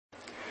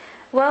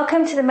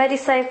Welcome to the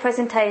Medisave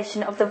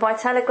presentation of the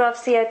Vitalograph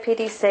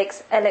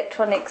COPD6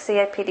 electronic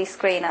COPD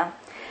screener.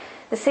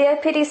 The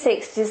COPD6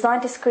 is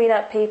designed to screen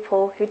out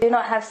people who do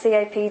not have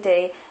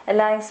COPD,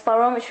 allowing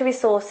spirometry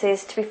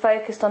resources to be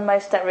focused on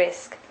most at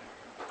risk.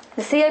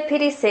 The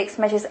COPD6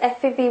 measures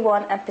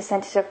FEV1 and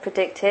percentage of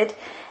predicted,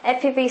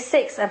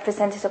 FEV6 and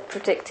percentage of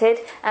predicted,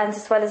 and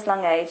as well as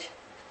lung age.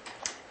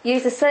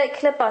 Use the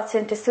circular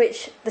button to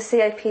switch the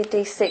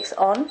COPD6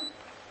 on.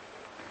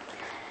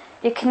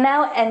 You can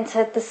now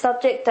enter the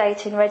subject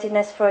data in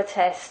readiness for a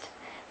test.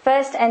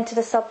 First, enter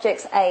the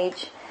subject's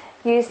age.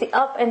 Use the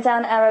up and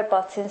down arrow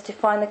buttons to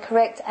find the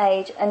correct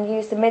age and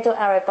use the middle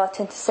arrow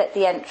button to set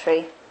the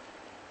entry.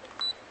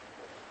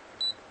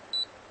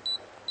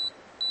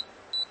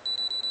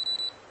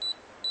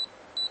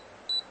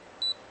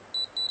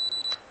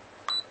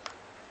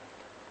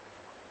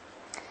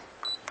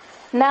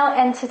 Now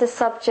enter the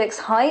subject's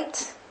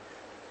height.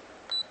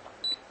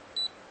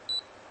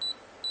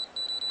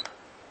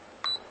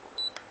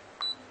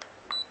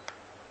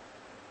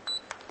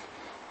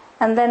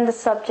 And then the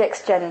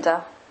subject's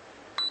gender.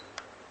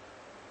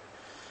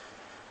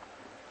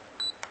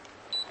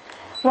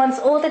 Once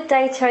all the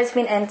data has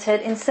been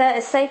entered, insert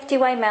a safety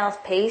way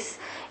mouthpiece.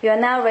 You are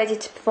now ready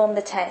to perform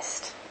the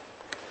test.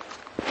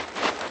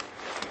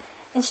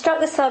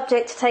 Instruct the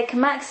subject to take a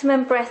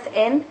maximum breath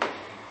in,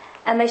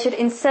 and they should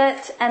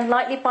insert and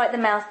lightly bite the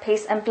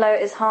mouthpiece and blow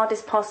it as hard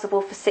as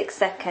possible for 6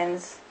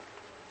 seconds.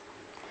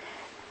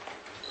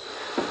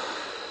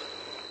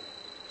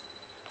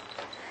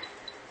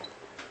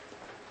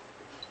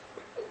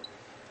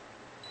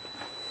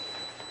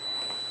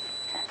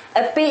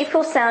 A beep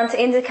will sound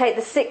to indicate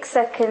the 6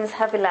 seconds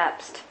have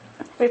elapsed.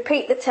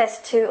 Repeat the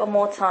test 2 or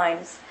more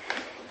times.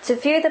 To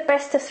view the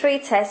best of 3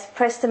 tests,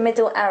 press the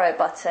middle arrow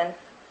button.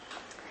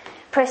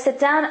 Press the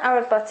down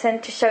arrow button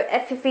to show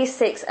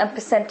FEV6 and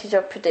percentage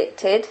of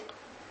predicted.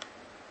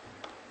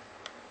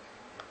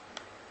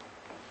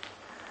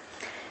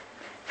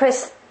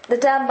 Press the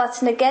down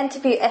button again to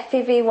view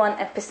FEV1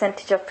 and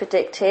percentage of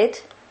predicted.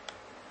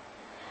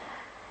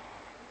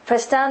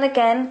 Press down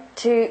again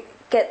to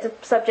get the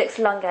subject's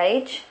lung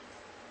age.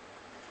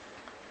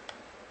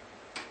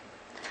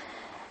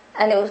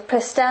 And it will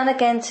press down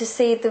again to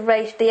see the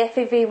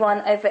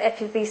FEV1 over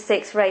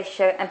FEV6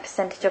 ratio and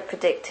percentage of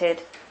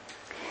predicted.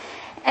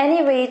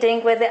 Any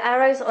reading where the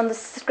arrows on the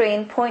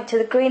screen point to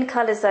the green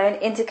colour zone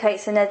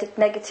indicates a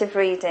negative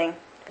reading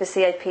for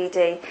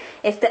COPD.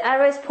 If the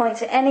arrows point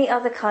to any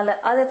other colour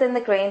other than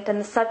the green, then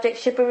the subject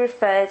should be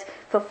referred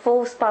for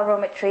full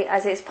spirometry,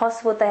 as it is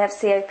possible they have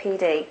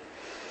COPD.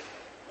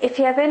 If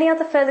you have any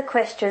other further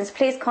questions,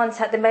 please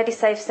contact the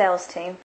Medisave sales team.